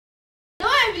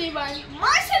everyone,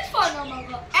 myself Arnav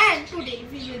Magar, and today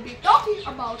we will be talking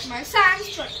about my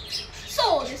science project.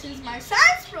 So this is my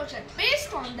science project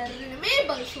based on the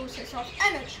renewable sources of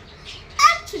energy.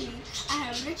 Actually, I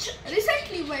have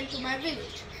recently went to my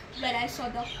village where I saw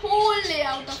the whole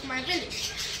layout of my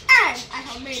village and I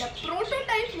have made a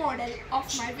prototype model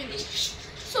of my village.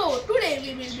 So today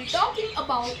we will be talking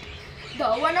about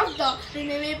one of the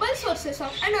renewable sources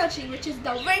of energy, which is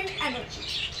the wind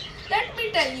energy. Let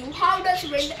me tell you how does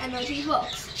wind energy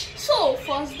works. So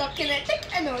first, the kinetic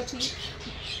energy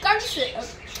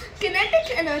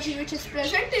which is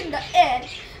present in the air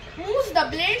moves the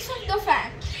blades of the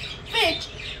fan, which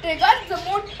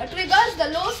triggers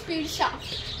the low speed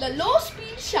shaft. The low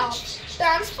speed shaft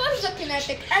transfers the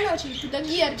kinetic energy to the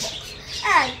gearbox,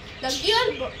 and the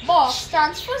gearbox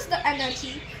transfers the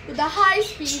energy to the high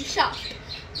speed shaft,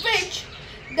 which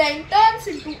then turns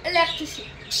into electricity.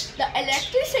 The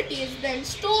electricity is then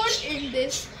stored in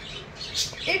this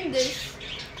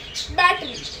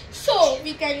battery. So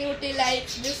we can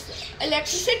utilize this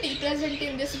electricity present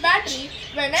in this battery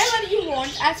whenever you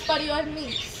want as per your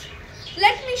needs.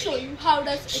 Let me show you how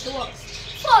does it works.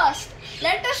 First,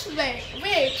 let us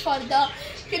wait for the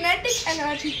kinetic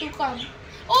energy to come.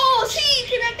 Oh, see,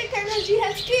 kinetic energy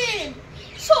has came.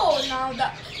 So now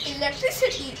the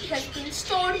electricity has been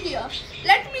stored here.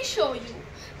 Let me show you.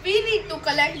 We need to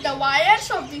collect the wires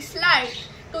of this light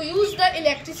to use the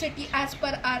electricity as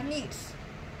per our needs.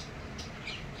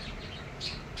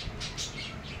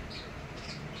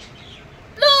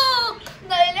 Look,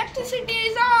 the electricity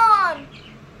is on.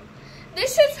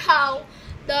 This is how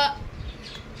the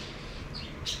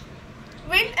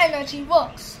wind energy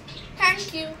works.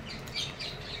 Thank you.